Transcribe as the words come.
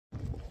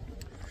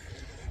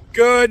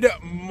Good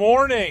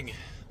morning.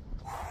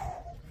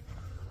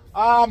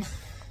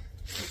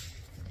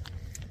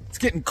 It's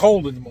getting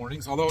cold in the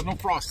mornings, although no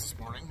frost this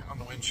morning on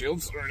the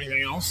windshields or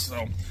anything else.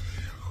 So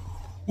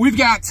we've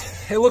got,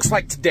 it looks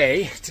like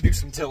today to do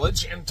some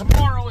tillage, and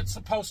tomorrow it's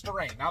supposed to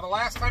rain. Now the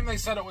last time they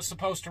said it was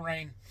supposed to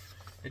rain,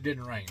 it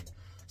didn't rain.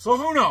 So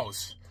who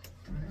knows?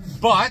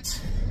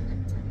 But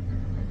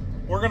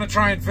we're gonna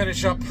try and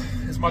finish up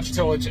as much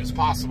tillage as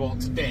possible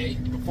today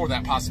before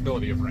that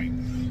possibility of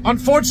rain.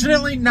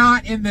 Unfortunately,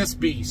 not in this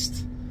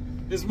beast.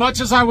 As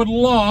much as I would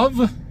love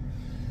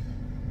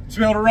to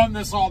be able to run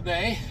this all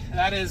day,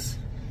 that is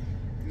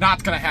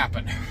not going to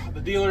happen. The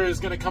dealer is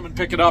going to come and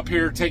pick it up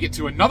here, take it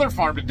to another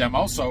farm to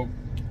demo, so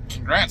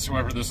congrats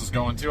whoever this is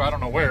going to. I don't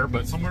know where,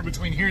 but somewhere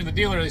between here and the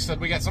dealer, they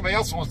said we got somebody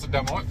else who wants to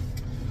demo it.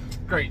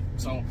 Great.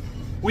 So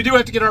we do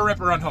have to get our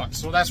ripper unhooked,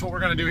 so that's what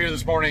we're going to do here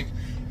this morning.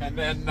 And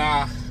then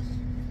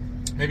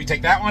maybe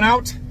take that one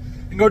out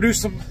and go do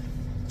some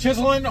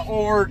chiseling,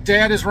 or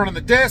Dad is running the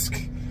disc.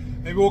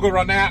 Maybe we'll go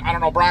run that. I don't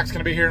know. Brock's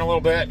going to be here in a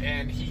little bit,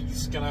 and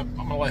I'm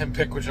going to let him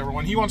pick whichever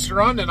one he wants to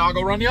run, and I'll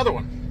go run the other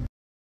one.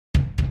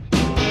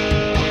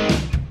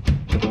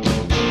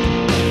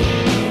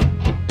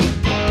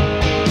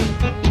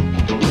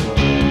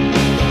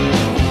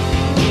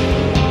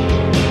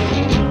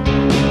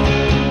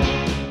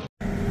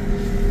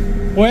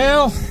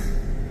 Well,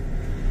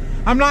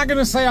 I'm not going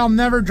to say I'll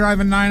never drive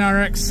a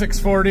 9RX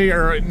 640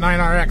 or a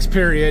 9RX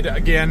period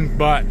again,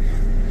 but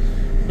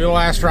it'll be the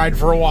last ride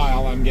for a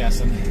while, I'm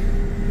guessing.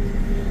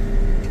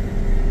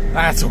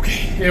 That's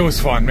okay. It was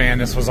fun, man.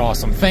 This was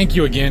awesome. Thank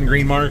you again,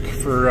 Green Mark,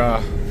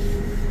 for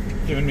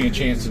giving me a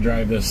chance to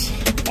drive this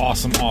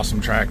awesome,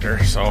 awesome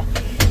tractor. So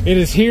it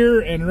is here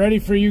and ready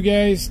for you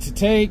guys to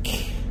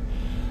take.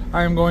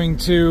 I am going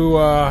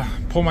to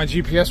pull my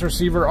GPS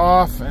receiver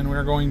off, and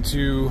we're going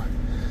to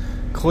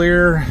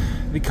clear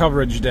the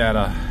coverage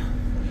data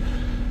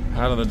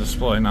out of the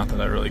display. Not that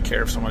I really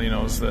care if somebody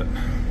knows that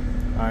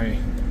I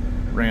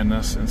ran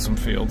this in some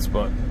fields,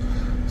 but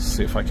let's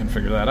see if I can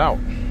figure that out.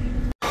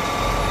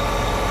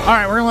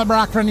 Alright, we're gonna let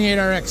Brock run the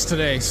 8RX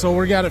today. So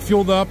we got it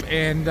fueled up,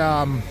 and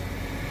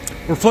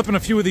we're flipping a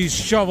few of these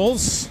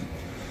shovels.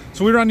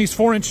 So we run these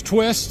 4-inch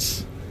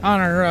twists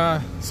on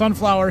our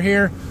sunflower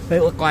here. They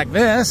look like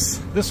this.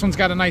 This one's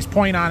got a nice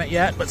point on it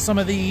yet, but some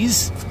of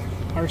these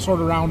are sort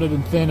of rounded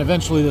and thin.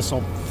 Eventually this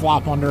will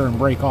flop under and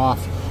break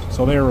off.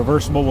 So they're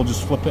reversible. We'll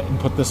just flip it and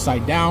put this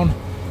side down,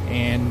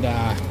 and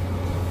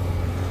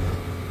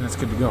that's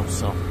good to go.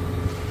 So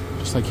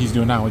just like he's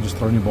doing now, we just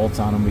throw new bolts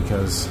on them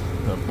because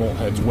the bolt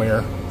heads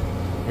wear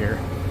here.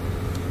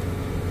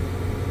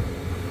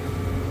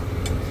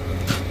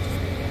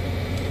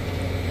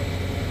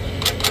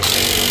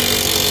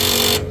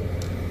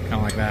 Kind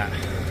of like that.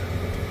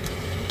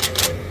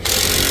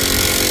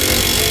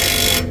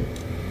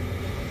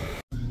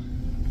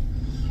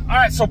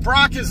 Alright, so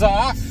Brock is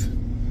off.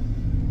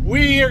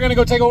 We are going to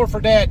go take over for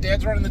Dad.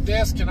 Dad's running the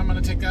disc, and I'm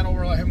going to take that over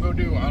and let him go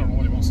do, I don't know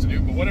what he wants to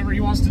do, but whatever he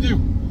wants to do.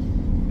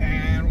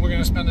 And we're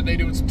going to spend the day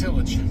doing some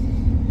tillage. It'll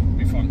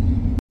be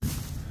fun.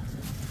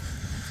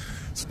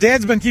 So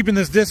Dad's been keeping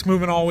this disc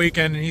moving all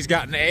weekend, and he's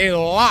gotten a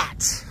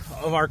lot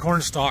of our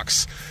corn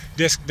stalks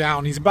disc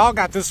down. He's about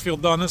got this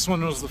field done. This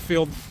one was the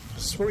field,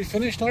 is this where we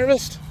finished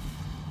harvest?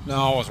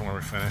 No, it wasn't where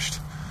we finished.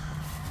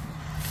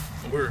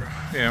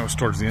 Yeah, it was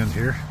towards the end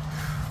here.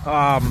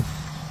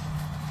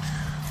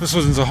 This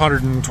one's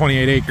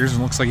 128 acres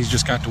and looks like he's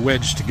just got the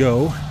wedge to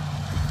go.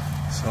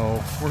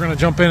 So we're gonna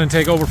jump in and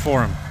take over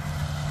for him.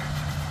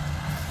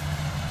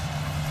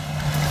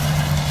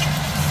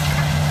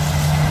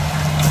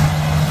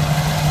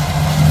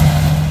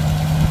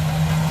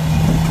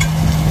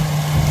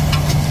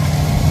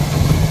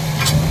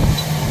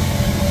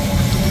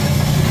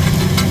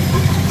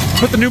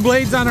 Put the new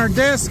blades on our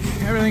disc.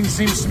 Everything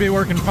seems to be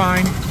working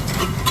fine.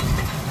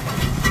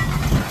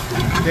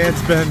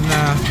 Dad's been,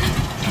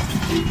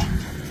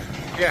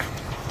 yeah.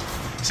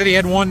 Said he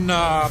had one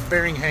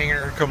bearing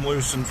hanger come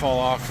loose and fall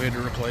off. We had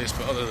to replace,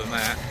 but other than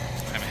that,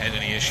 I haven't had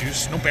any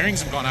issues. No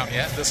bearings have gone out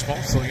yet this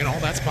fall, so you know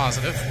that's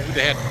positive.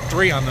 They had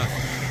 3 on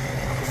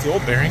with the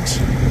old bearings.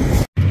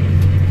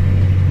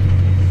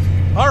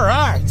 All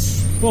right,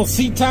 little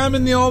seat time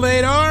in the old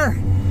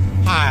 8R.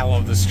 I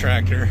love this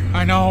tractor.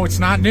 I know it's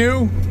not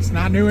new. It's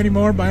not new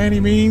anymore by any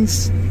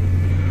means.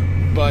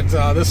 But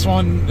this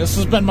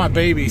has been my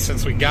baby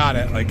since we got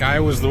it. Like, I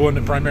was the one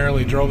that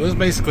primarily drove. This is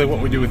basically what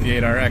we do with the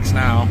 8RX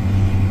now.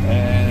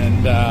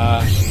 And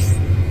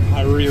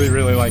I really,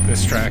 really like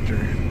this tractor.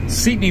 The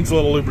seat needs a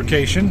little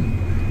lubrication.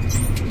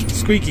 It's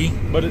squeaky,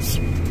 but it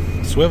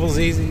swivels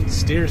easy,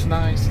 steers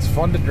nice, it's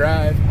fun to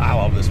drive. I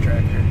love this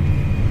tractor.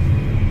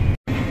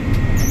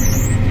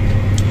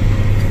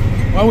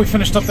 Well, we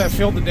finished up that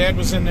field that Dad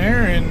was in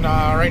there, and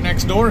right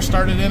next door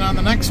started in on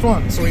the next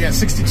one. So we got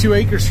 62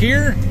 acres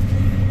here.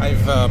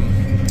 I've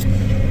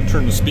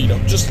turned the speed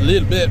up just a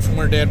little bit from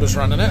where Dad was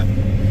running it.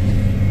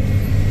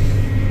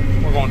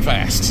 We're going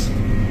fast.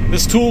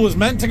 This tool is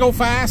meant to go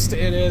fast.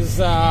 It is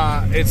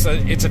it's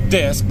a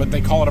disc, but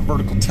they call it a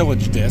vertical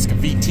tillage disc, a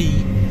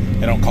VT.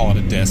 They don't call it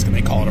a disc, and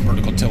they call it a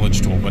vertical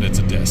tillage tool, but it's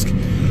a disc.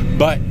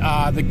 But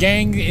the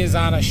gang is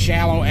on a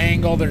shallow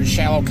angle. There's a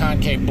shallow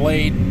concave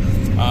blade,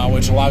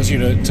 which allows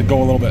you to go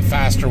a little bit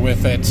faster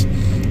with it.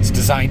 It's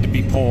designed to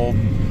be pulled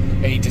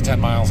 8 to 10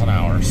 miles an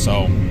hour.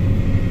 So,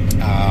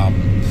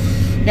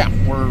 yeah,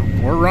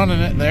 we're running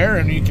it there,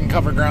 and you can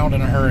cover ground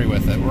in a hurry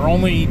with it. We're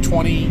only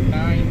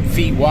 29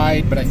 feet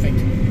wide, but I think,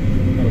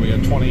 what do we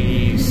got,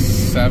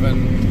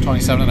 27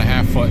 and a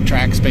half foot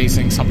track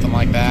spacing, something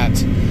like that.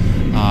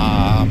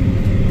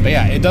 But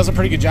yeah, it does a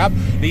pretty good job.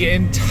 The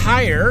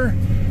entire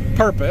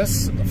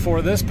purpose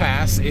for this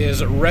pass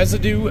is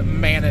residue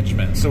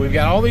management. So we've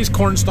got all these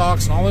corn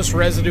stalks and all this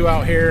residue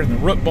out here, and the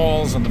root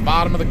balls on the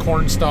bottom of the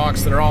corn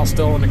stalks that are all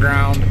still in the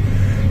ground.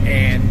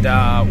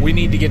 And we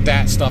need to get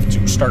that stuff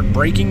to start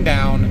breaking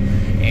down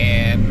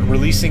and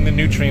releasing the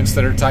nutrients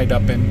that are tied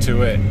up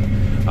into it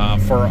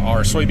for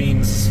our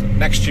soybeans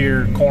next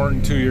year,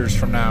 corn 2 years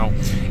from now.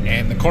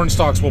 And the corn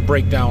stalks will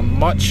break down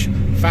much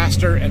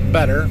faster and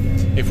better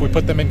if we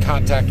put them in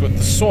contact with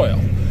the soil.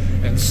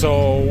 And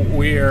so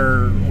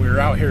we're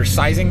out here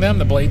sizing them.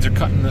 The blades are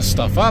cutting this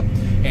stuff up,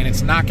 and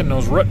it's knocking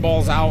those root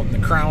balls out in the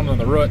crown of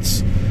the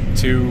roots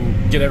to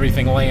get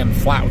everything laying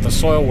flat with the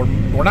soil.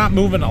 We're not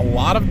moving a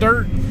lot of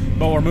dirt,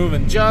 but we're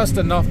moving just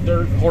enough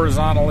dirt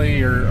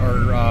horizontally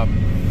or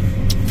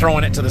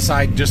throwing it to the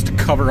side just to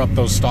cover up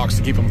those stalks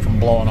to keep them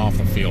from blowing off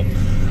the field.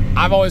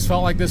 I've always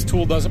felt like this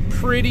tool does a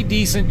pretty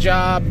decent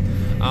job.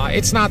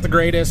 It's not the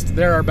greatest.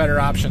 There are better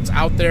options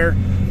out there,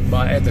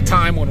 but at the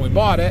time when we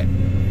bought it,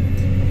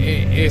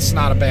 it's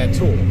not a bad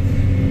tool.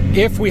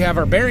 If we have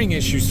our bearing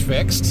issues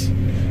fixed,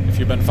 if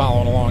you've been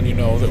following along, you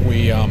know that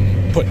we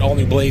put all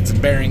new blades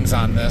and bearings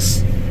on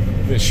this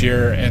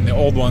year, and the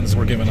old ones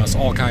were giving us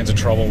all kinds of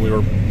trouble. We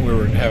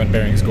were having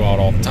bearings go out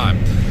all the time.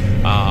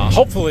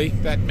 Hopefully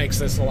that makes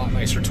this a lot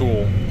nicer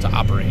tool to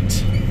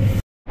operate.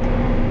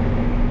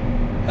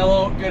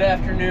 Hello, good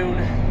afternoon.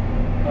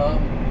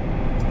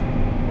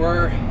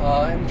 We're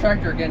in the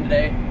tractor again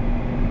today.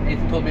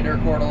 Nathan told me to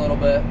record a little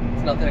bit.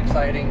 It's nothing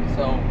exciting,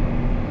 so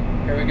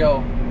here we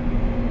go.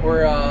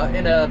 We're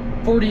in a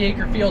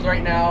 40-acre field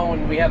right now,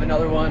 and we have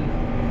another one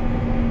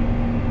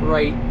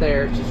right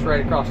there. It's just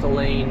right across the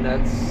lane.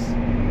 That's,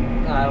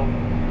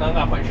 I'm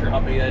not quite sure how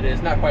big that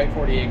is. Not quite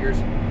 40 acres.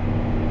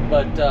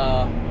 But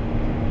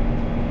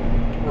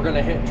we're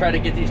gonna try to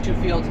get these two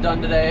fields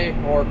done today,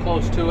 or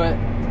close to it.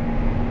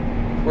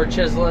 We're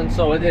chiseling,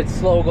 so it's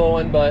slow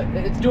going, but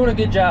it's doing a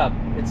good job.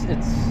 It's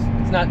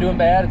not doing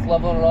bad. It's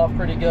leveling it off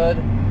pretty good.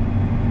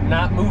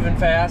 Not moving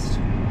fast.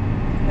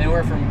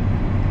 Anywhere from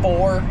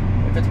 4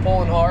 if it's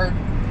pulling hard,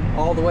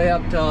 all the way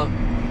up to,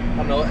 I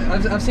don't know,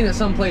 I've seen it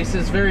some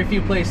places, very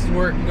few places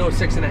where it can go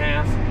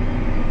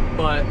 6.5,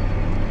 but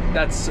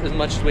that's as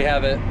much as we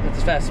have it. That's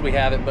as fast as we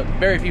have it, but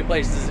very few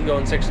places is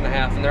going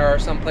 6.5, and there are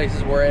some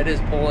places where it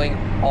is pulling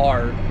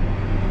hard.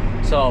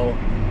 So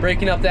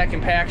breaking up that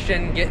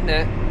compaction, getting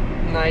it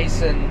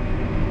nice and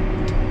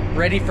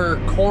ready for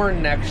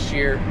corn next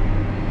year.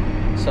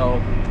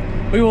 So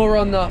we will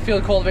run the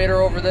field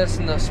cultivator over this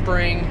in the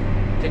spring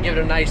to give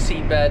it a nice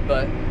seed bed,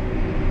 but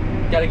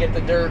got to get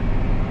the dirt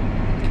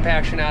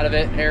compaction out of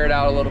it, air it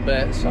out a little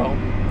bit. So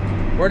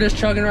we're just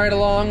chugging right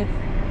along,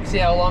 see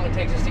how long it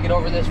takes us to get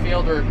over this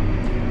field. We're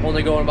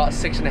only going about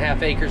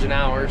 6.5 acres an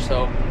hour,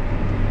 so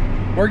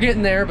we're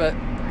getting there, but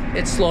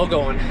it's slow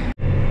going.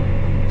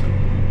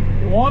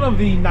 One of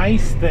the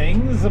nice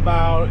things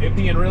about it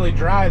being really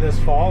dry this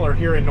fall, or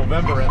here in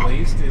November at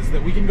least, is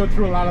that we can go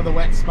through a lot of the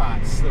wet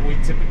spots that we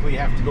typically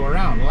have to go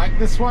around. Like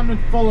this one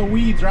full of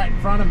weeds right in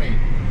front of me.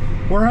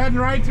 We're heading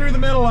right through the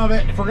middle of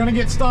it. If we're gonna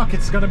get stuck,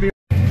 it's gonna be...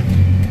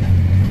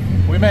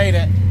 We made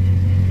it.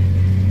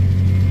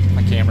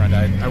 My camera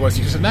died. I was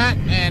using that,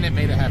 and it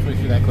made it halfway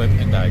through that clip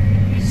and died.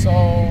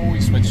 So we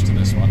switched to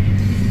this one.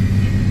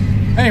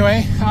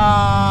 Anyway,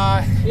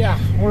 yeah,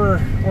 we're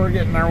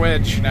getting our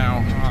wedge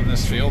now on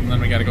this field, and then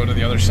we got to go to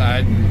the other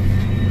side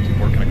and keep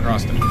working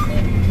across it.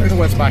 There's a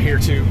wet spot here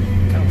too.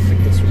 I don't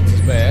think this one's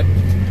as bad.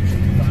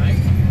 Fine.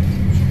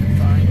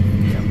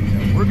 Yeah,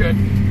 we're good.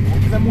 We'll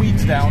get them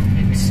weeds down.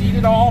 Seed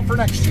it all for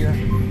next year.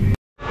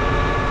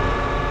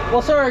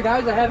 Well, sorry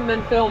guys, I haven't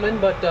been filming,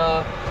 but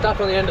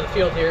stopped on the end of the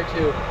field here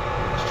to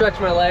stretch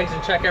my legs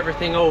and check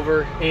everything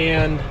over.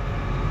 And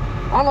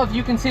I don't know if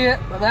you can see it,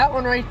 but that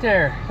one right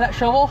there, that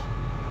shovel,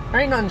 there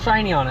ain't nothing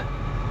shiny on it.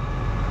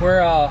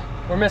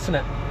 We're missing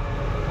it.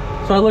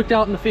 So I looked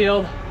out in the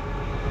field,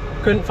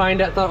 couldn't find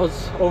it. Thought it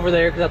was over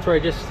there because that's where I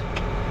just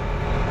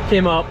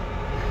came up.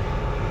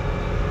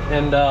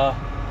 And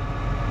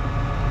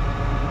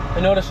I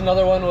noticed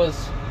another one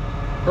was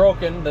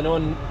broken, the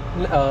one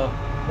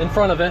in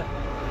front of it.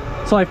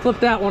 So I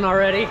flipped that one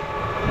already,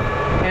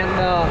 and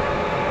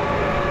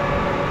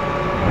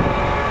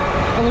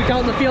I looked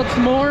out in the field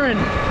some more, and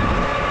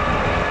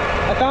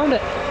I found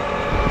it.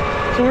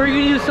 So we're gonna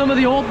use some of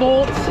the old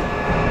bolts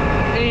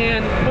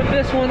and put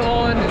this one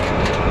on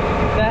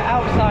that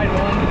outside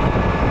one.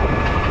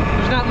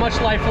 There's not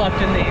much life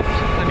left in these.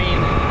 I mean,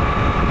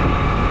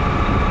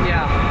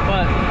 yeah,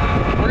 but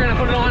we're gonna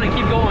put it on and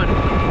keep going.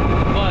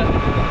 But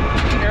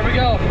here we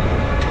go.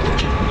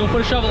 go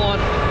put a shovel on.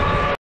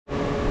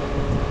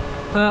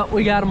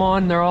 We got them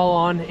on, they're all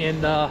on,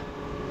 and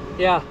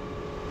yeah,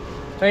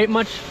 there ain't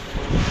much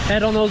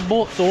head on those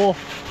bolts, so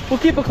we'll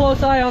keep a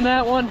close eye on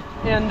that one,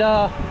 and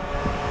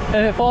if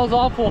it falls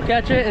off, we'll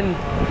catch it. And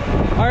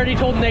I already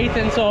told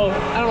Nathan, so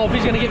I don't know if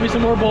he's gonna get me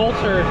some more bolts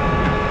or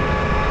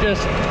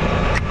just,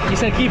 he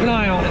said keep an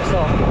eye on it,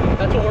 so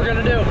that's what we're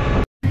gonna do.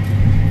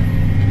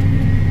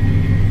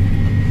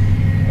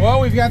 Well,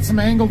 we've got some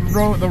angled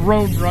road. The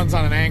road runs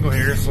on an angle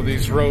here, so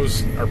these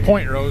rows are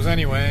point rows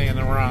anyway, and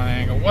then we're on an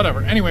angle,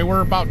 whatever. Anyway,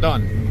 we're about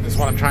done, is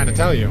what I'm trying to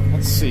tell you.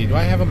 Let's see, do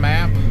I have a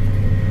map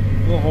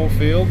of the whole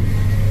field?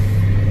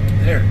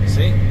 There,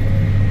 see?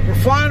 We're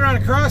flying right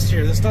across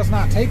here. This does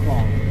not take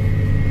long.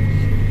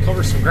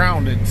 Cover some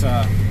ground. It's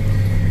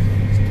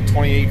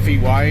 28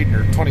 feet wide,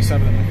 or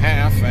 27 and a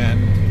half,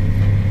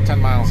 and 10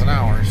 miles an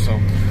hour. So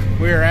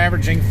we are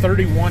averaging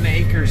 31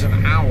 acres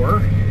an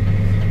hour.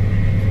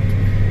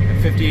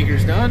 50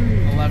 acres done,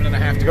 11 and a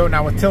half to go.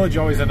 Now with tillage, you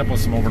always end up with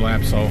some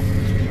overlap, so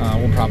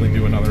we'll probably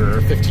do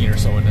another 15 or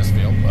so in this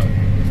field, but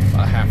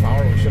about a half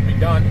hour we should be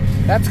done.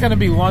 That's going to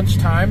be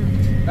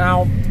lunchtime.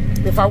 Now,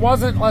 if I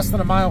wasn't less than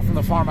a mile from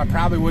the farm, I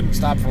probably wouldn't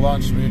stop for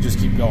lunch. We would just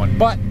keep going.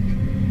 But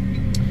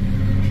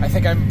I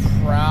think I'm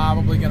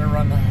probably going to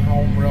run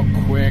home real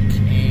quick,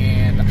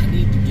 and I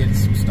need to get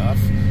some stuff.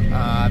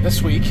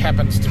 This week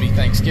happens to be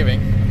Thanksgiving.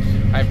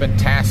 I've been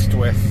tasked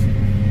with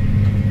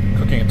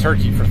cooking a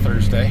turkey for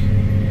Thursday.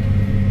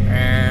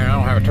 And I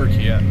don't have a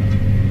turkey yet,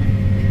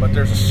 but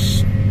there's a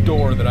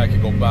store that I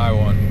could go buy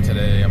one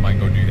today. I might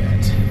go do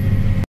that.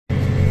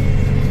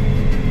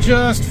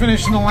 Just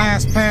finishing the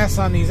last pass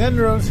on these end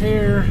rows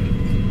here.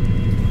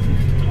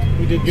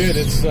 We did good.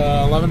 It's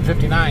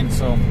 11:59,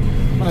 so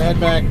I'm gonna head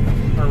back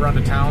or run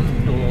to town,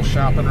 do a little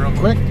shopping real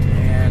quick,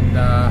 and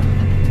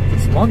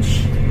get some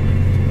lunch.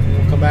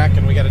 We'll come back,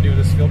 and we got to do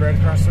this field right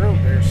across the road.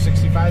 There's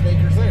 65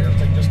 acres there. It'll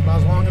take just about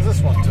as long as this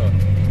one took.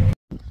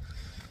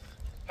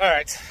 All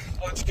right,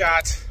 lunch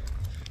got,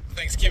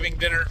 Thanksgiving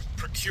dinner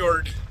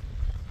procured.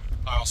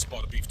 I also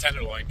bought a beef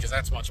tenderloin because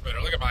that's much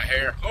better. Look at my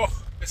hair. Oh,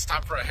 it's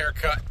time for a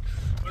haircut.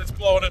 When it's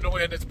blowing in the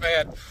wind, it's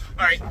bad. All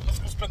right, let's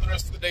go spend the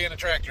rest of the day in a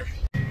tractor.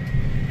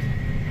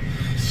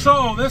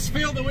 So this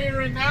field that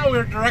we're in now,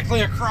 we're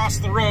directly across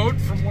the road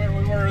from where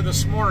we were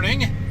this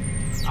morning.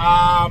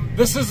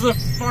 This is the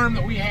farm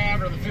that we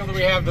have, or the field that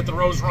we have, that the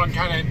rows run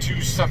kind of in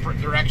two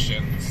separate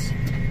directions,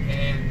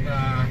 and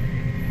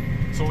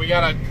so we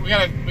gotta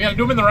do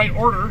them in the right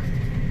order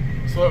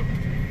so that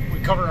we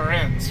cover our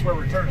ends where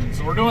we're turning.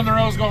 So we're doing the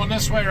rows going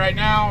this way right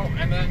now,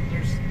 and then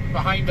there's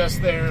behind us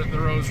there, the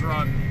rows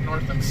run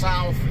north and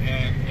south,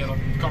 and it'll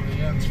cover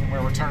the ends from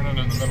where we're turning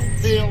in the middle of the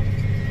field.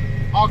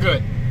 All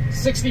good.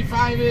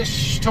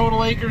 65-ish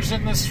total acres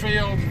in this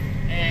field,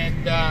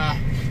 and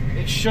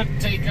it should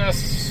take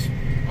us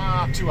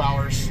 2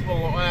 hours, a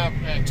little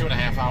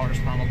 2.5 hours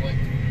probably,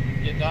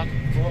 get done.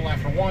 It's a little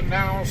after 1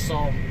 now,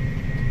 so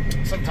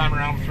sometime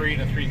around 3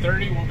 to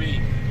 3:30 we'll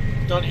be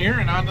done here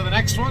and on to the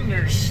next one.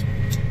 There's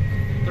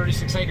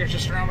 36 acres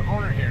just around the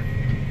corner here.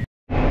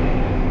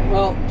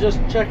 Well, just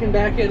checking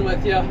back in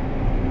with you.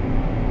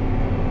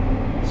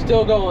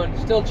 Still going,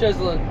 still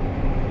chiseling,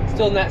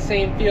 still in that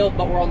same field,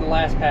 but we're on the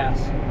last pass.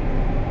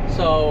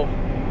 So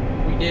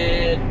we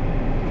did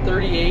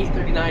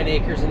 39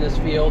 acres in this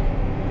field.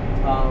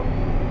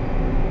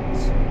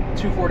 It's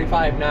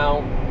 2:45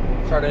 now.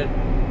 Started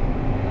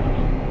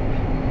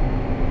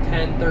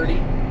 10:30.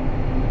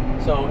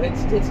 So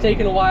it's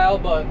taken a while,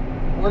 but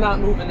we're not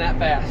moving that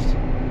fast.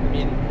 I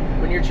mean,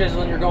 when you're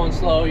chiseling, you're going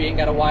slow. You ain't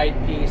got a wide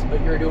piece, but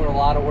you're doing a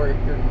lot of work.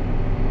 You're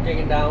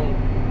digging down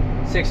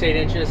 6-8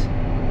 inches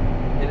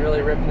and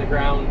really ripping the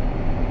ground.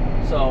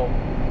 So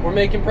we're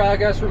making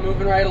progress. We're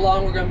moving right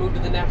along. We're going to move to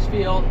the next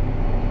field,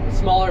 a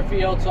smaller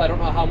field, so I don't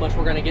know how much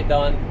we're going to get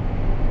done.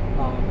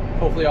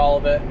 Hopefully all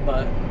of it,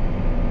 but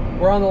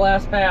we're on the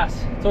last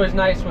pass. It's always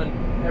nice when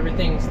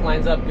everything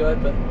lines up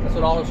good, but that's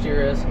what auto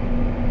steer is.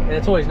 And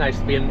it's always nice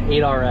to be an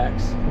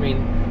 8RX. I mean,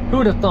 who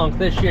would have thunk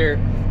this year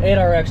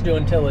 8RX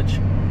doing tillage?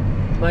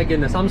 My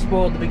goodness, I'm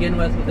spoiled to begin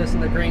with this in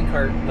the grain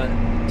cart, but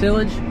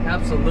tillage,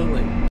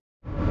 absolutely.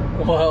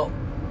 Well,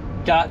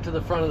 got to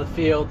the front of the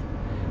field,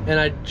 and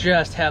I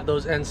just have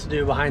those ends to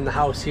do behind the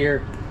house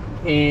here.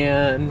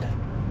 And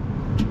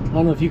I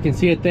don't know if you can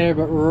see it there,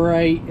 but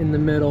right in the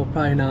middle,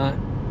 probably not.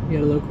 You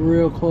gotta look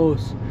real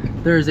close.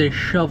 There's a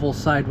shovel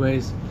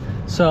sideways.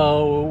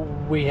 So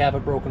we have a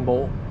broken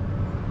bolt.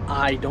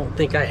 I don't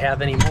think I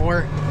have any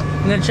more.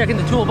 And then checking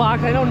the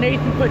toolbox, I know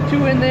Nathan put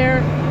 2 in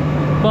there,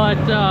 but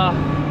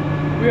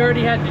we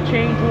already had to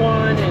change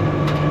one, and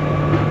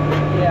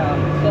yeah,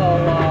 so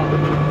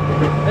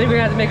I think we're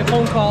gonna have to make a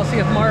phone call, see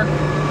if Mark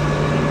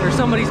or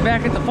somebody's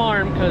back at the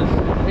farm, because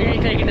they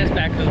ain't taking this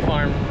back to the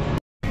farm.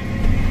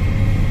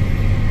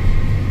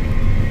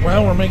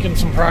 Well, we're making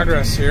some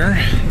progress here.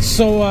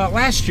 So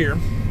last year,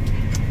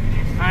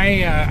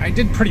 I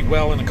did pretty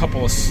well in a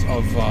couple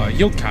of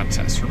yield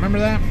contests. Remember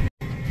that?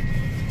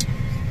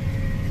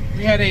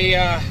 We had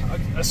a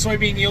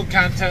soybean yield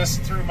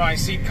contest through my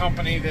seed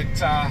company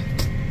that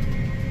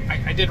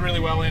I did really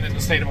well in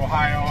the state of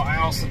Ohio. I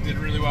also did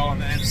really well in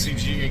the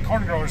NCGA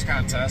Corn Growers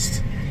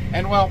Contest.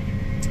 And, well,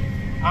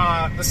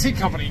 the seed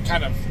company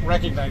kind of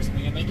recognized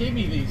me, and they gave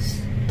me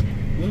these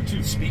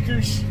Bluetooth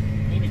speakers,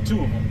 maybe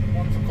 2 of them,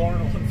 one for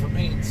corn and one for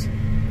beans,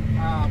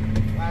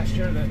 last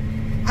year. That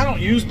I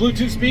don't use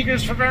Bluetooth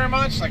speakers for very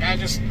much. Like,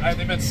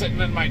 they've been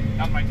sitting on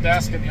my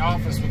desk in the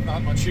office with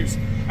not much use.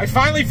 I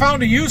finally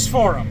found a use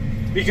for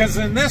them, because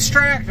in this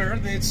tractor,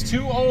 it's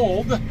too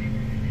old,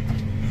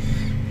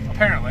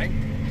 apparently,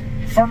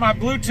 for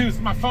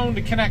my phone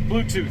to connect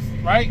Bluetooth,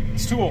 right?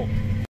 It's too old.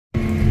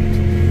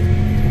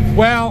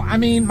 Well, I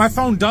mean, my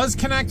phone does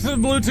connect to the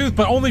Bluetooth,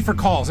 but only for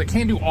calls. It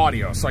can't do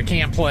audio, so I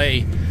can't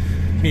play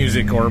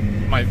music or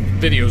my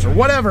videos or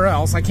whatever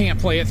else. I can't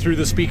play it through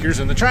the speakers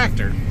in the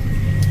tractor.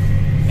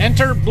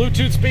 Enter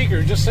Bluetooth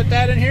speaker. Just set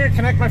that in here,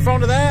 connect my phone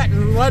to that,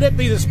 and let it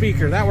be the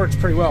speaker. That works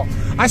pretty well.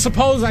 I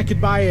suppose I could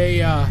buy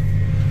a,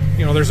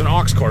 you know, there's an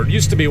aux cord. It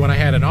used to be when I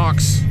had an aux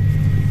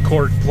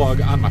cord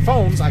plug on my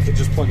phones, I could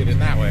just plug it in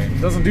that way.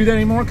 It doesn't do that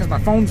anymore because my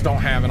phones don't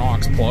have an aux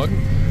plug.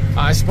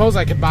 I suppose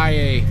I could buy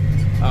a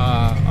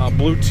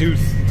Bluetooth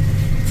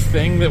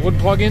thing that would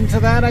plug into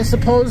that, I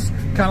suppose.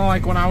 Kind of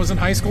like when I was in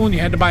high school and you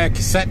had to buy a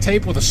cassette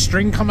tape with a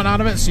string coming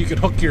out of it so you could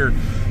hook your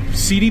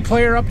CD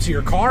player up to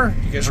your car.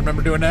 You guys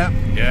remember doing that?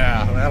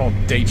 Yeah, that'll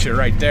date you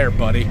right there,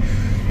 buddy.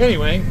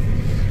 Anyway,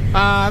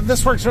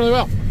 this works really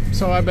well.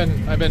 So I've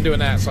been doing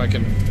that so I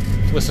can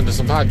listen to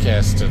some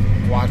podcasts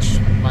and watch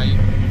my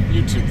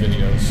YouTube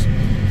videos.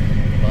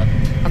 But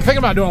I'm thinking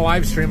about doing a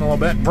live stream a little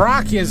bit.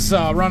 Brock is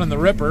running the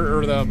Ripper,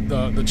 or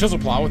the chisel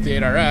plow with the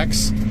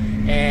 8RX,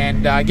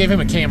 and I gave him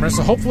a camera,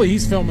 so hopefully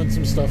he's filming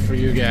some stuff for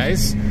you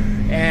guys.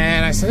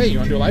 And I said, hey, you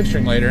want to do a live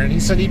stream later? And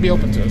he said he'd be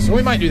open to it, so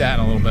we might do that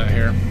in a little bit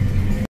here.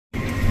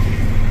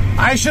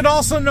 I should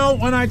also note,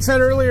 when I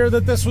said earlier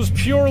that this was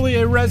purely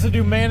a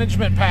residue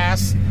management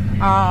pass,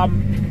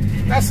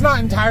 that's not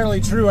entirely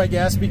true, I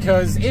guess,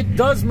 because it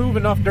does move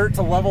enough dirt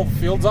to level the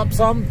fields up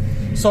some.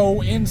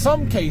 So in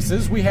some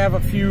cases, we have a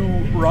few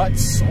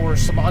ruts or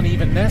some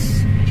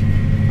unevenness.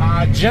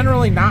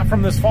 Generally not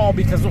from this fall,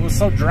 because it was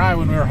so dry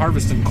when we were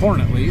harvesting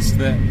corn, at least,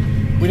 that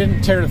we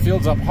didn't tear the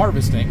fields up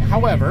harvesting.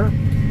 However,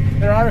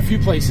 there are a few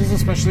places,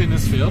 especially in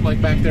this field,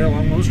 like back there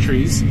along those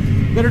trees,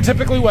 that are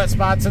typically wet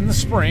spots in the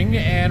spring,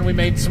 and we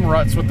made some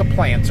ruts with the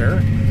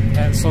planter,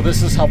 and so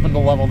this is helping to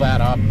level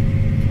that up.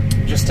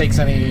 Just takes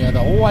any of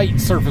the light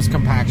surface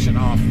compaction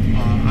off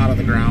out of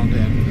the ground,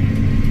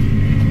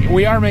 and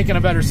we are making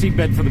a better seed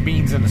bed for the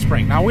beans in the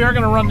spring. Now, we are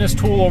going to run this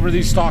tool over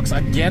these stalks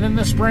again in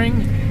the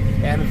spring,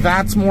 and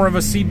that's more of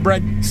a seed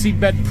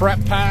bed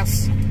prep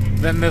pass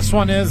than this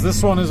one is.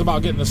 This one is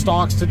about getting the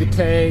stalks to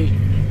decay,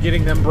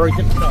 getting them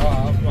breaking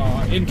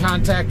in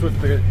contact with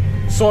the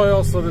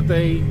soil so that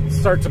they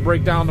start to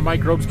break down, the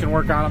microbes can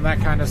work on them, that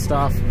kind of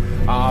stuff.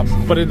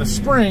 But in the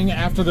spring,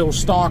 after those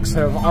stalks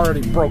have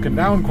already broken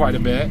down quite a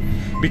bit,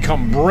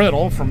 become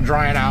brittle from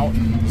drying out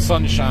and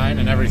sunshine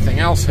and everything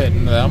else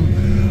hitting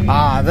them,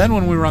 then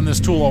when we run this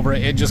tool over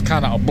it, it just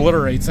kind of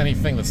obliterates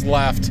anything that's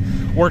left,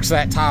 works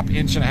that top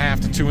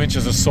 1.5 to 2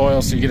 inches of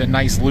soil so you get a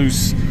nice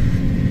loose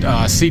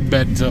seed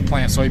bed to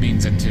plant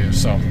soybeans into.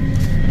 So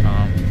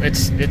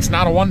it's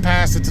not a one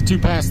pass, it's a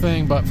 2-pass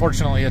thing, but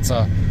fortunately it's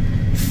a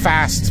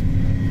fast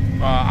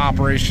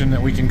operation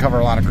that we can cover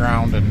a lot of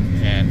ground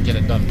and get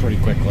it done pretty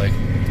quickly.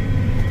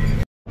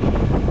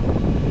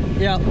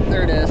 Yeah,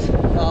 there it is.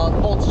 The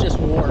bolt's just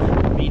wore.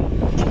 I mean,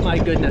 my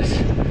goodness,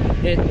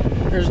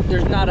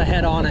 there's not a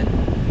head on it,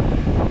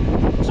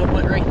 so it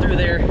went right through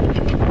there.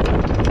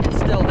 It's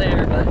still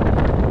there, but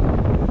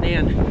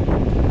man,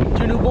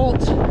 2 new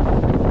bolts. I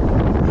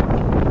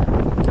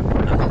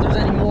don't know if there's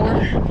any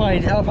more.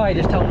 I'll probably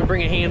just tell them to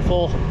bring a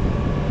handful,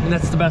 and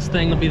that's the best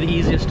thing. It'll be the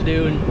easiest to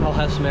do, and I'll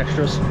have some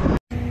extras.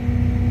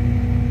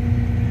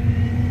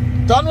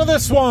 Done with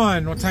this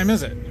one. What time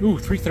is it? Ooh,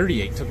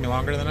 3:38. Took me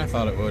longer than I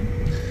thought it would.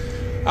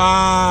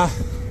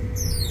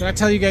 Did I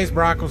tell you guys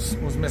Brock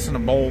was missing a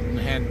bolt and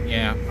had,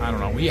 yeah, I don't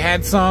know. He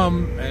had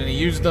some and he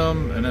used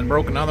them and then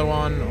broke another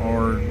one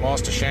or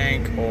lost a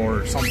shank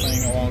or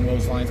something along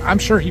those lines. I'm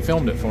sure he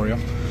filmed it for you.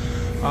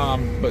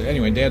 But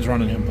anyway, Dad's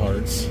running him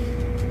parts.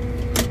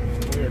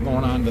 We are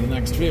going on to the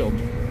next field.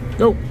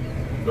 Go.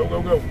 Go,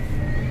 go, go.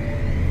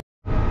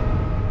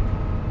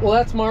 Well,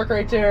 that's Mark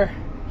right there.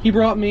 He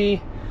brought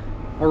me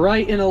a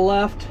right and a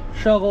left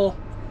shovel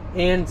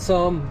and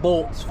some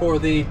bolts for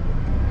the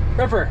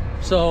Ripper.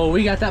 So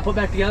we got that put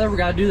back together. We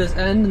got to do this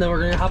end, and then we're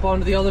going to hop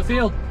onto the other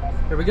field.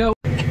 Here we go.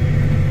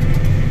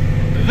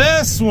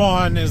 This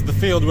one is the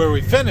field where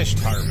we finished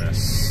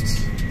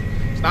harvest.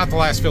 It's not the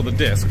last field of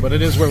disc, but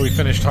it is where we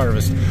finished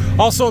harvest.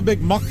 Also a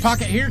big muck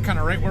pocket here, kind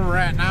of right where we're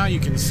at now. You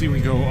can see we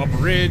go up a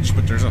ridge,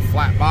 but there's a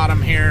flat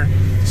bottom here.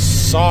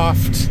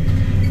 Soft.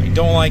 I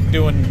don't like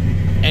doing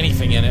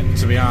anything in it,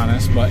 to be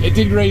honest, but it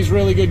did raise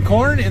really good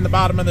corn in the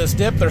bottom of this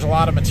dip. There's a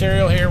lot of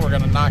material here. We're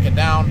going to knock it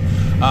down.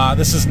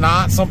 This is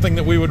not something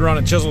that we would run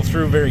a chisel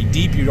through very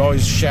deep. You'd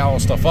always shallow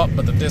stuff up,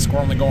 but the disc, we're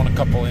only going a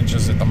couple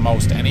inches at the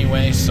most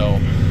anyway, so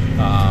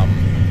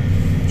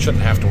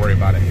shouldn't have to worry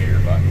about it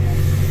here. But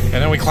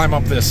And then we climb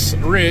up this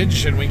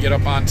ridge and we get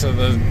up onto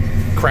the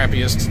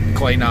crappiest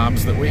clay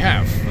knobs that we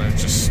have.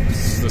 It's just,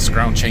 this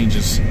ground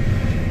changes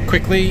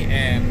quickly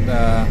and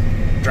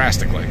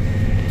drastically.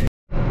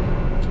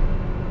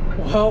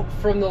 Well,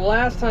 from the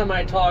last time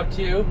I talked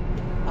to you,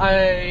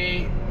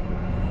 I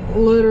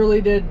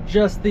literally did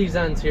just these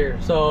ends here.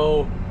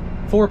 So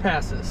 4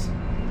 passes.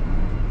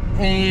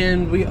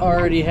 And we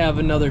already have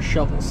another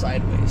shovel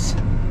sideways.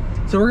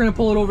 So we're gonna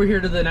pull it over here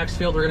to the next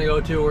field we're gonna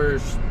go to where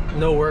there's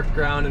no worked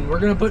ground, and we're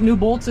gonna put new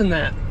bolts in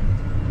that.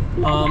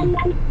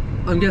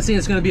 I'm guessing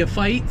it's gonna be a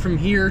fight from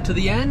here to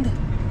the end,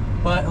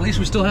 but at least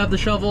we still have the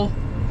shovel.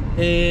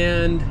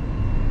 And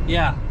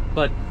yeah,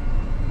 but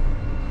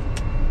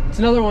it's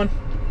another one.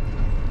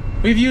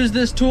 We've used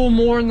this tool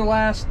more in the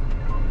last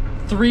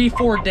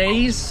 3-4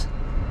 days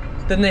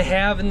than they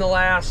have in the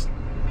last,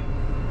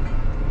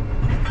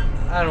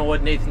 I don't know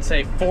what Nathan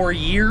say, 4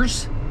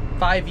 years,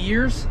 5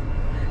 years.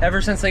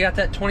 Ever since they got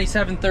that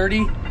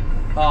 2730,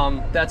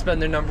 that's been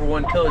their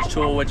 #1 tillage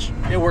tool, which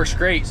it works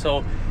great,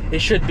 so it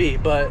should be.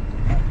 But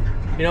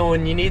you know,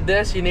 when you need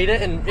this, you need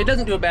it, and it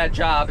doesn't do a bad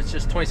job. It's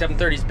just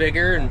 2730 is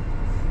bigger, and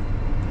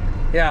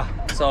yeah.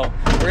 So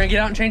we're gonna get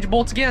out and change the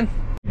bolts again.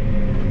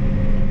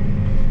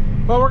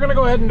 Well, we're gonna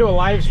go ahead and do a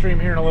live stream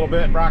here in a little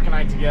bit, Brock and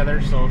I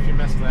together. So if you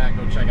missed that,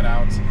 go check it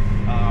out.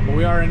 But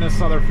we are in this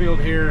other field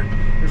here.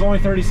 There's only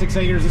 36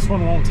 acres. This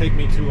one won't take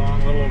me too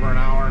long, a little over an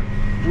hour.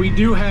 We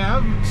do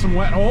have some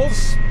wet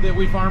holes that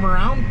we farm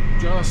around,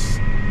 just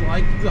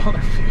like the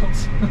other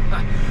fields,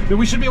 that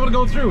we should be able to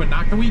go through and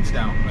knock the weeds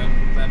down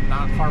and then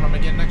not farm them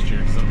again next year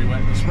because it'll be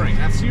wet in the spring.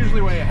 That's usually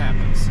the way it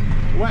happens.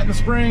 Wet in the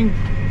spring,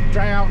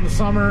 dry out in the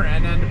summer,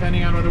 and then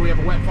depending on whether we have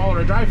a wet fall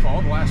or a dry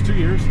fall, the last 2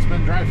 years it's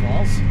been dry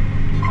falls,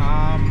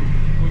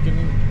 we can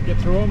get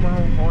through them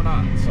or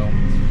not. So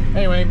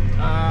anyway,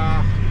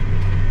 I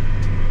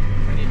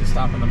need to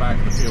stop in the back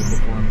of the field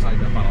before I'm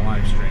tied up on a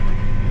live stream,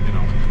 you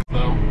know.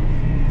 So,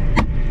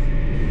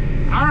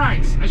 all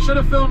right, I should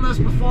have filmed this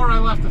before I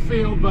left the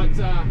field, but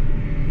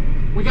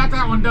we got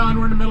that one done.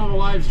 We're in the middle of a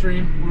live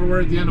stream, or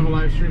we're at the end of a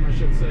live stream, I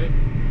should say.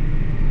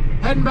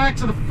 Heading back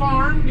to the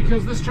farm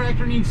because this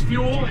tractor needs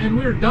fuel, and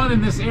we're done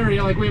in this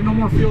area. Like, we have no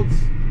more fields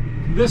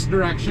this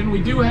direction. We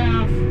do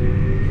have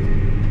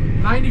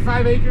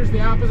 95 acres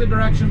the opposite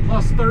direction,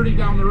 plus 30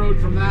 down the road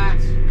from that.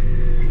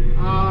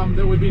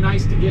 That would be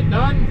nice to get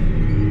done.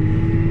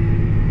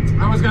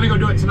 I was gonna go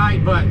do it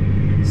tonight, but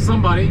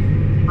somebody,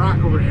 Brock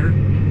over here,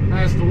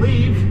 has to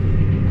leave,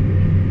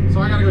 so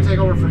I gotta go take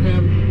over for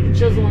him. The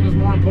chiseling is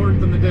more important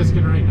than the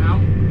disking right now,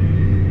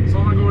 so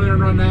I'm gonna go over there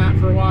and run that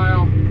for a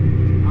while.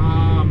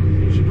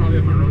 Should probably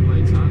have my road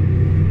lights on.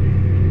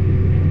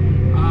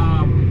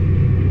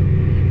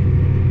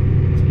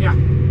 Yeah,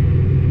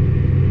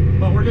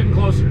 but we're getting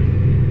closer.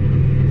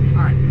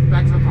 All right,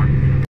 back to the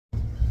farm.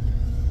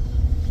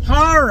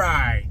 All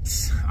right.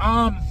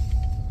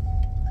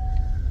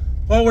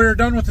 Well, we're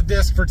done with the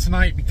disc for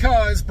tonight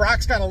because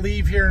Brock's got to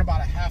leave here in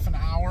about a half an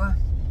hour,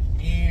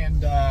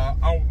 and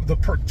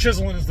the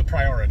chiseling is the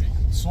priority.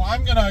 So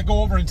I'm gonna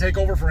go over and take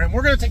over for him.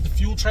 We're gonna take the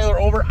fuel trailer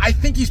over. I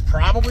think he's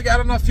probably got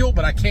enough fuel,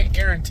 but I can't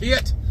guarantee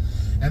it.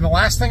 And the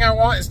last thing I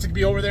want is to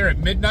be over there at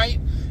midnight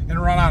and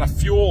run out of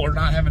fuel or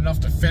not have enough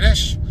to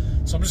finish.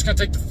 So I'm just gonna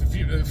take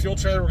the fuel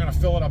trailer. We're gonna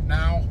fill it up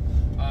now.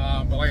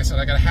 But like I said,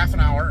 I got a half an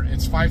hour.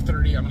 It's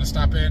 5:30. I'm gonna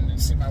stop in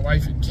and see my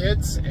wife and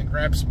kids and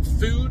grab some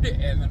food,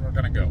 and then we're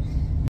gonna go.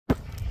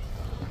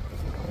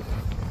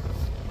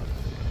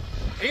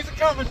 He's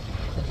coming.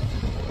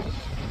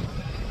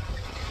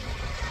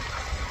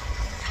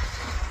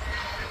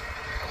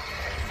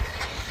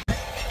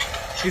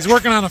 He's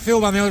working on a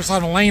field on the other side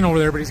of the lane over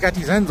there, but he's got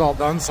these ends all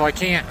done, so I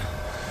can't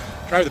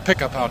drive the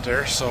pickup out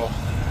there, so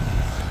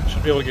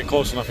should be able to get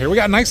close enough here. We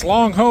got a nice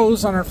long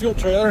hose on our fuel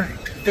trailer,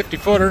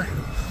 50-footer.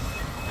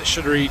 It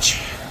should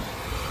reach.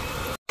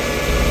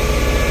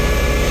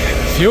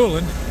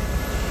 Fueling.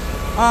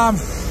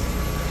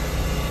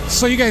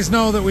 So you guys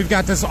know that we've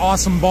got this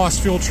awesome Boss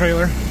fuel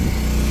trailer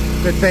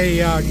that they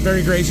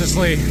very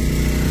graciously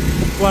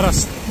let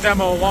us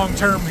demo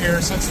long-term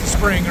here since the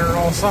spring or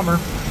all summer.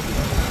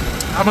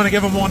 I'm going to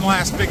give them one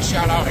last big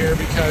shout out here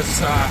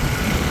because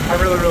I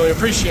really, really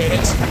appreciate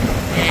it.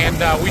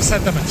 And we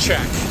sent them a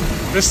check.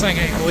 This thing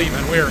ain't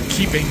leaving. We are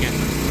keeping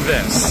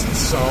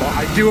this. So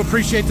I do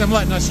appreciate them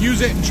letting us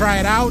use it and try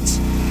it out.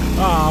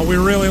 We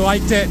really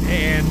liked it,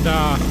 and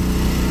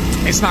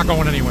it's not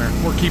going anywhere.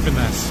 We're keeping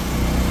this.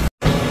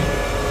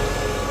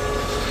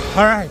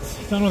 All right,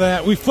 done with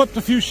that. We flipped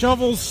a few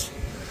shovels.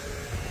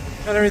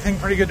 Got everything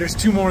pretty good. There's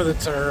 2 more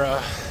that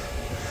are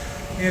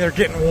they're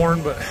getting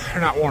worn, but they're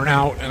not worn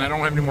out, and I don't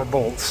have any more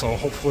bolts, so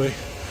hopefully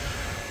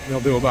they'll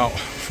do about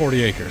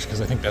 40 acres,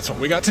 because I think that's what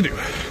we got to do.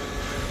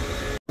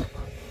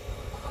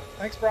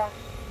 Thanks, Brock.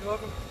 You're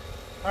welcome.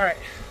 All right,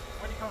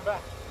 when are you coming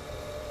back?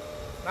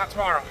 Not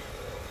tomorrow.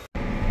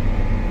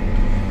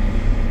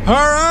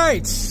 All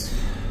right.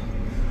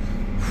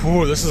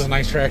 Ooh, this is a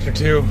nice tractor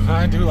too.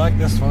 I do like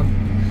this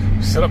one.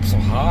 Set up so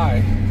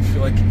high. I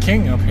feel like a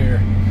king up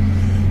here.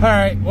 All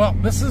right, well,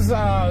 this is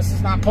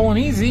not pulling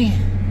easy.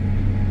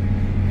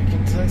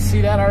 can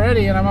see that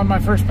already, and I'm on my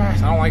first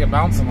pass. I don't like it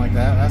bouncing like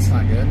that. That's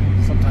not good.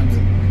 Sometimes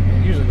it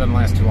usually doesn't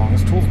last too long.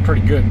 This tool's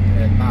pretty good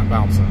at not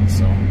bouncing,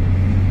 so.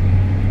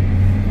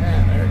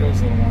 Yeah, there it goes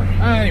a little more.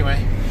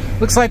 Anyway,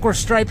 looks like we're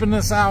striping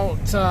this out.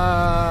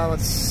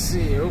 Let's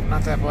see. Oh,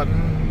 not that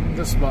button.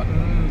 This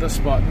button. This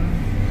button.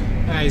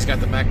 He's got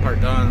the back part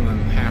done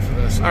and half of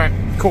this. All right,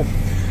 cool.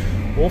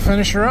 We'll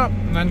finish her up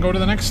and then go to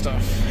the next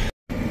stuff.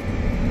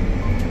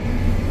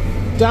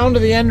 Down to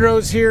the end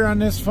rows here on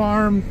this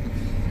farm.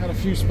 Got a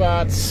few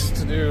spots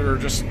to do, or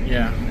just,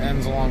 yeah,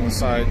 ends along the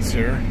sides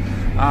here.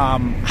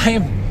 I'm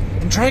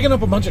dragging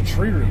up a bunch of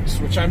tree roots,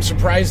 which I'm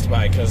surprised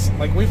by, because,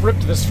 like, we've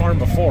ripped this farm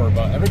before,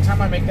 but every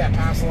time I make that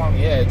pass along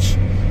the edge,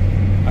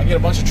 I get a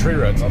bunch of tree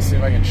roots. I'll see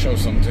if I can show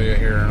some to you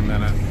here in a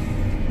minute.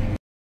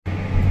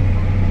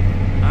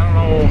 I don't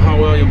know how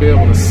well you'll be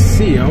able to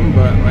see them,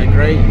 but, like,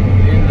 right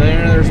in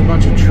there's a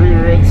bunch of tree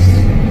roots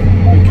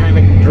we kind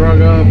of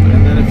drug up,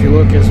 and then if you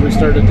look as we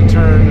started to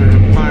turn, there's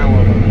a pile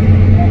of them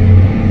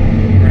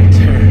right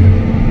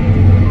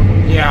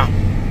there. Yeah,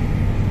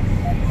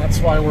 that's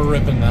why we're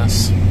ripping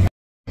this.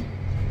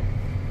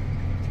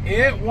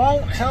 It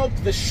won't help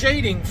the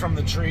shading from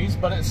the trees,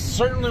 but it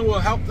certainly will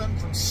help them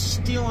from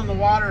stealing the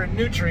water and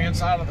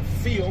nutrients out of the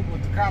field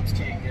when the crops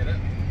can't get it.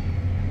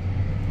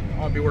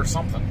 Ought to be worth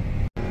something.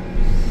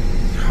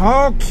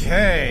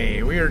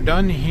 Okay, we are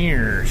done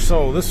here.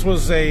 So this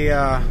was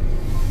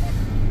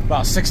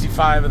about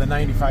 65 of the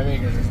 95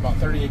 acres. There's about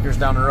 30 acres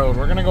down the road.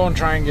 We're gonna go and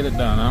try and get it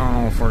done. I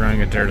don't know if we're gonna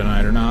get there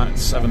tonight or not.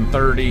 It's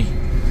 7:30.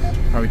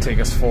 Probably take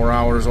us 4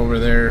 hours over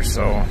there.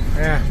 So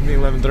yeah, maybe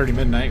 11:30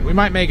 midnight. We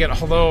might make it,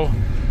 although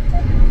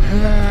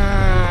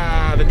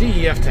the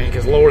DEF tank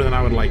is lower than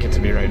I would like it to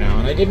be right now.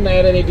 And I didn't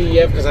add any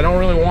DEF because I don't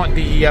really want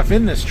DEF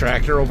in this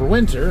tractor over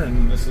winter,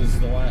 and this is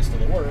the last of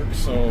the work.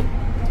 So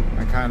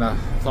I kind of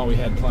thought we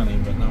had plenty,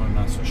 but now I'm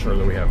not so sure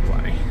that we have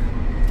plenty.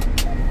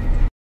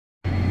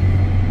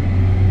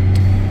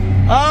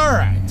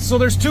 Alright, so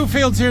there's two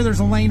fields here.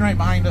 There's a lane right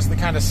behind us that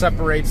kind of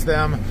separates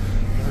them.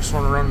 I just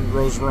want to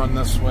run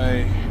this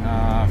way.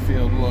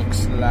 Field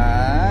looks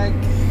like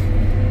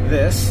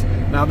this.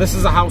 Now this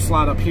is a house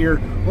lot up here.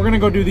 We're going to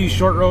go do these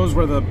short rows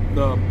where the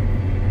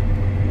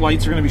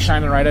lights are going to be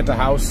shining right at the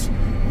house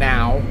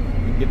now.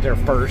 Get there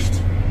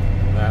first,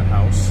 that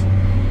house.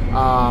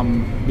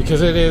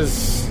 Because it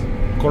is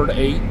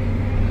 7:45.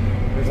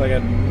 There's like a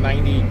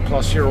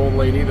 90-plus-year-old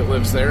lady that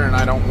lives there, and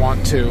I don't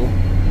want to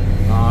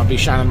be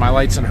shining my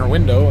lights in her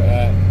window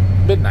at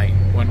midnight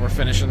when we're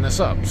finishing this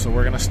up. So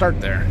we're going to start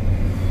there.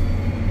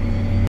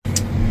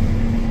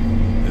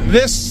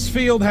 This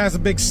field has a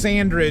big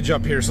sand ridge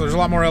up here, so there's a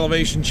lot more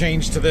elevation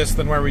change to this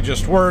than where we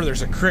just were.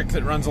 There's a creek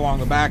that runs along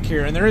the back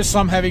here, and there is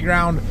some heavy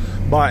ground,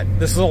 but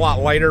this is a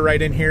lot lighter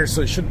right in here,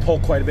 so it should pull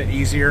quite a bit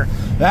easier.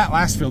 That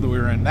last field that we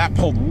were in, that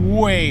pulled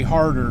way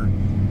harder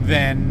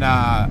than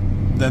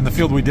the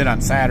field we did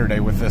on Saturday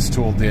with this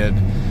tool did.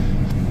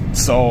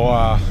 So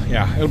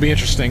yeah, it'll be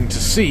interesting to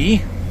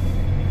see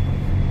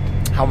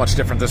how much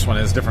different this one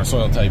is, different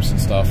soil types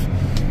and stuff.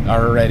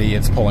 Already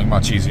it's pulling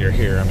much easier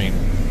here. I mean,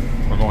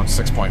 we're going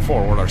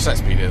 6.4 what our set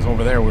speed is.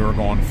 Over there we were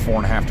going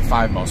 4.5 to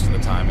 5 most of the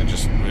time. We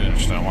just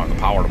don't want the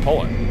power to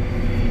pull it.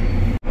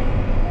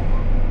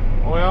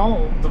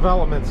 Well,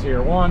 developments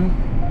here. One,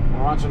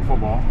 we're watching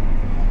football.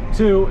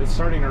 Two, it's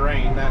starting to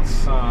rain.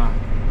 That's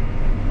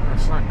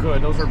not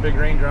good. Those are big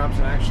raindrops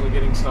and actually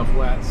getting stuff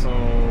wet, so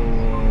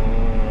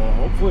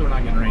hopefully we're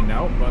not getting rained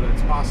out, but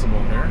it's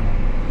possible here.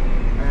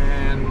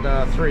 And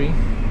three,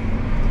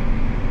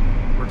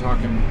 we're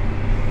talking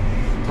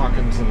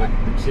to the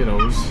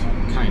kiddos,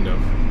 kind of.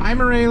 Hi,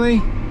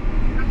 Maraley.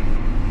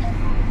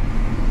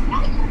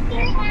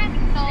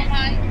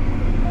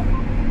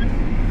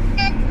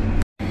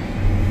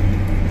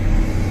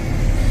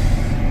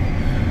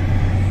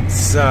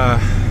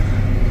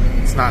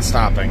 It's not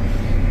stopping.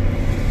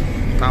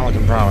 Not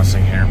looking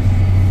promising here.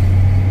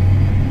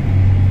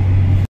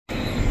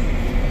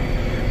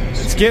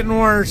 It's getting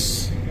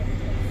worse.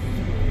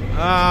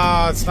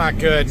 Oh, it's not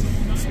good.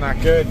 It's not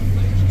good.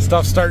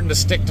 Stuff's starting to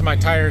stick to my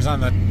tires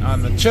on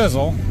the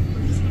chisel.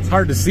 It's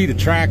hard to see the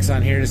tracks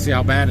on here to see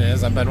how bad it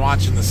is. I've been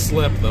watching the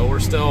slip though. We're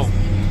still,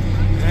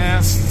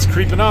 it's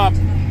creeping up.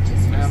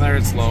 And there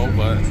it's low,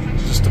 but it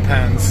just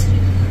depends.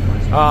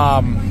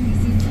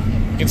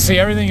 You can see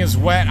everything is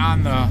wet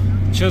on the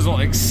chisel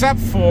except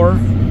for,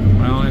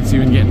 well, it's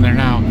even getting there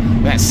now.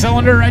 That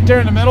cylinder right there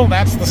in the middle,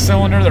 that's the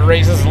cylinder that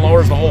raises and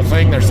lowers the whole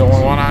thing. There's the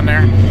only one on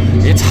there.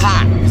 It's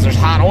hot because there's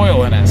hot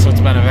oil in it, so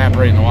it's been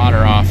evaporating the water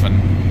off, and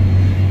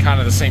kind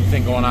of the same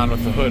thing going on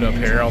with the hood up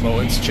here, although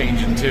it's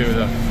changing too.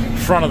 The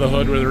front of the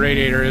hood where the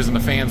radiator is and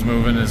the fan's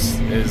moving is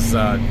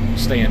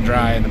staying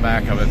dry, and the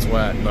back of it's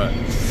wet, but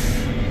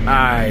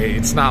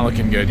it's not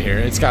looking good here.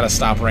 It's got to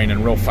stop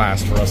raining real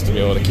fast for us to be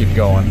able to keep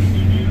going.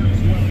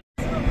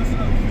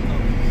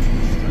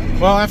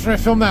 Well, after I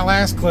filmed that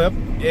last clip,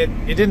 it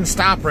didn't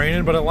stop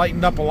raining, but it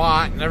lightened up a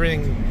lot, and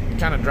everything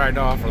kind of dried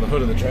off, or the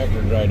hood of the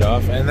tractor dried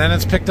off, and then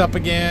it's picked up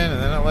again,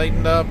 and then it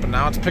lightened up, and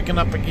now it's picking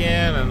up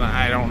again, and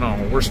I don't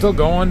know. We're still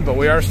going, but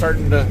we are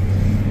starting to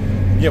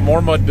get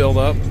more mud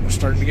buildup. We're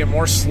starting to get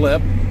more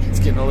slip. It's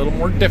getting a little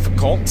more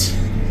difficult.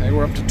 Okay,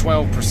 we're up to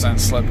 12%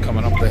 slip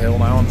coming up the hill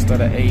now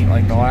instead of 8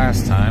 like the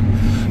last time.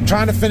 I'm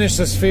trying to finish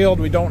this field.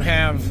 We don't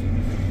have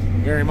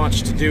very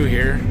much to do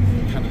here,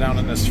 kind of down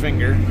in this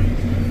finger.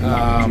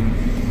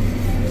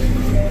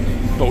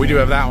 But we do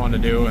have that one to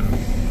do, and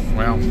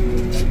well, I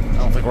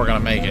don't think we're gonna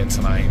make it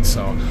tonight.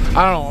 So I don't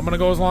know. I'm gonna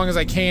go as long as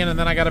I can, and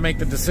then I got to make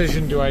the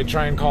decision: do I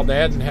try and call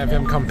Dad and have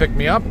him come pick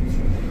me up,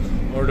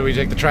 or do we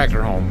take the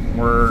tractor home?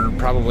 We're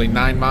probably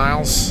 9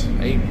 miles,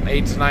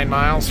 8 to 9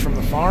 miles from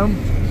the farm.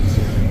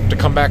 To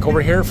come back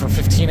over here for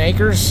 15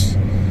 acres,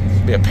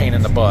 be a pain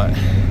in the butt.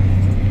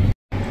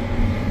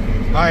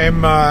 I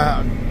am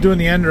doing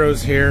the end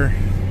rows here,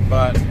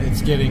 but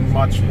it's getting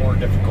much more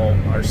difficult.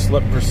 Our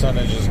slip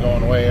percentage is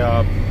going way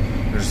up.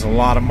 There's a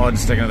lot of mud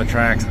sticking to the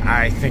tracks.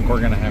 I think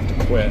we're gonna have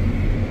to quit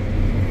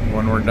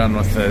when we're done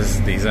with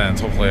these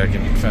ends. Hopefully I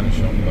can finish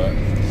them, but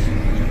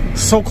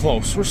so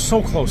close. We're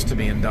so close to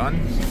being done.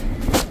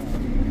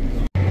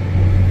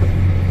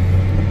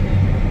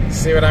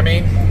 See what I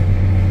mean?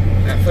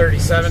 That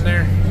 37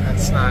 there,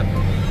 that's not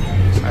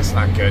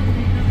good.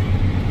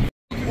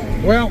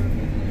 Well,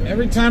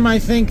 every time I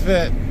think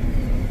that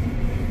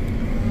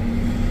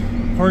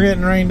we're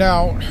getting rained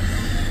out,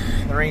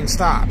 the rain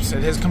stops.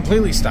 It has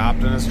completely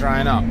stopped and it's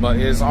drying up, but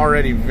it is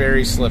already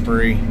very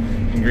slippery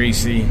and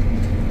greasy,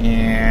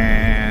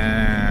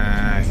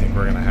 and I think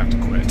we're gonna have to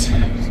quit.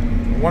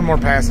 One more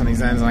pass on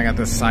these ends and I got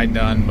this side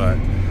done, but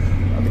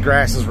the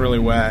grass is really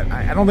wet.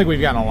 I don't think we've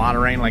gotten a lot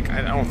of rain. Like,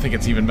 I don't think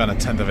it's even been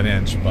 1/10 of an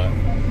inch, but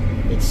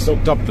it's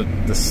soaked up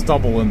the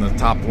stubble in the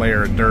top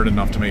layer of dirt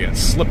enough to make it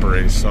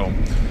slippery. So,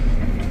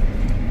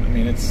 I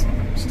mean, it's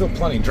still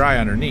plenty dry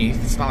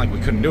underneath. It's not like we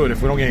couldn't do it.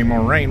 If we don't get any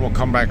more rain, we'll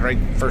come back right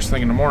first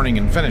thing in the morning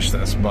and finish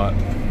this, but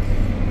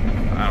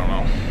I don't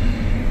know.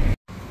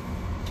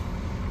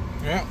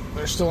 Yeah,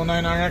 there's still a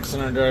 9RX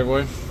in our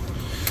driveway.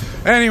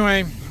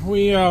 Anyway,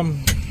 we're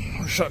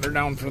shutting her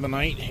down for the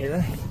night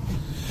here.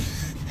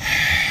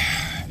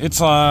 It's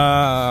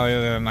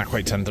not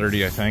quite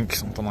 10:30, I think,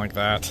 something like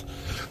that.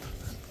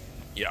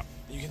 Yeah,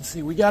 you can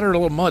see we got her a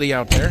little muddy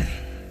out there.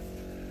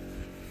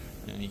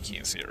 And you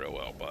can't see it real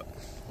well, but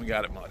we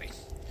got it muddy.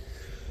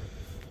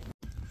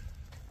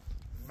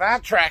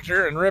 That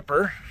tractor and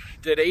ripper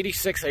did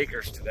 86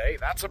 acres today.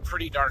 That's a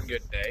pretty darn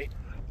good day.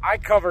 I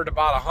covered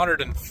about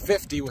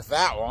 150 with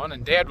that one,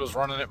 and Dad was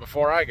running it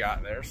before I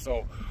got there.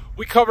 So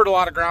we covered a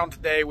lot of ground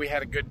today. We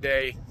had a good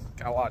day,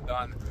 got a lot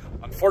done.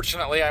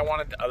 Unfortunately, I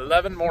wanted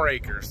 11 more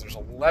acres. There's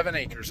 11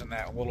 acres in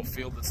that little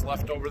field that's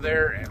left over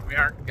there, and we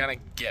aren't gonna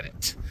get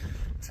it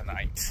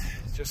tonight.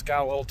 It just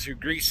got a little too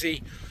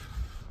greasy.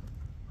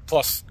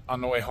 Plus,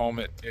 on the way home,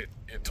 it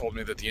told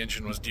me that the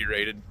engine was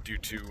derated due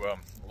to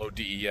low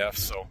DEF.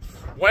 So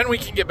when we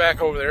can get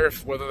back over there,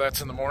 whether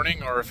that's in the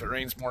morning or if it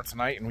rains more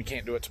tonight and we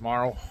can't do it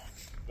tomorrow,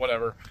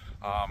 whatever,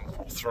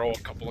 we'll throw a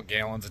couple of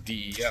gallons of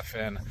DEF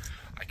in.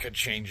 I could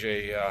change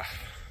a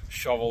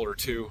shovel or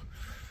two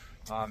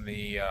on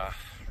the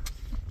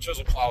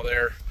chisel plow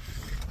there,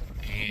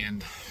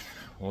 and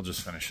we'll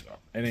just finish it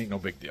up. It ain't no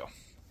big deal.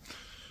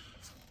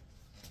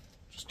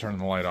 Just turning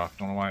the light off.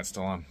 Don't know why it's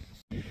still on.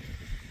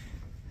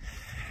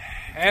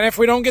 And if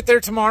we don't get there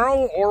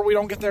tomorrow, or we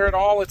don't get there at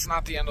all, it's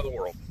not the end of the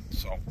world.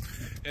 So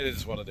it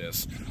is what it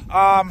is.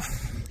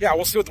 Yeah,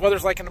 we'll see what the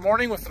weather's like in the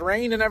morning with the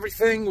rain and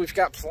everything. We've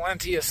got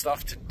plenty of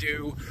stuff to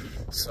do.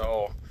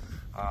 So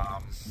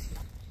I'm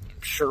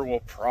sure we'll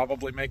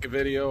probably make a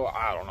video.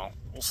 I don't know.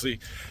 We'll see.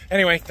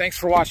 Anyway, thanks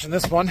for watching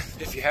this one.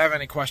 If you have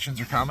any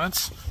questions or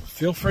comments,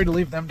 feel free to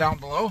leave them down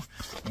below.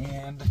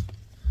 And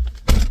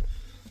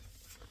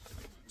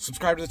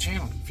subscribe to the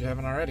channel if you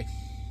haven't already.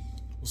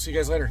 We'll see you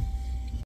guys later.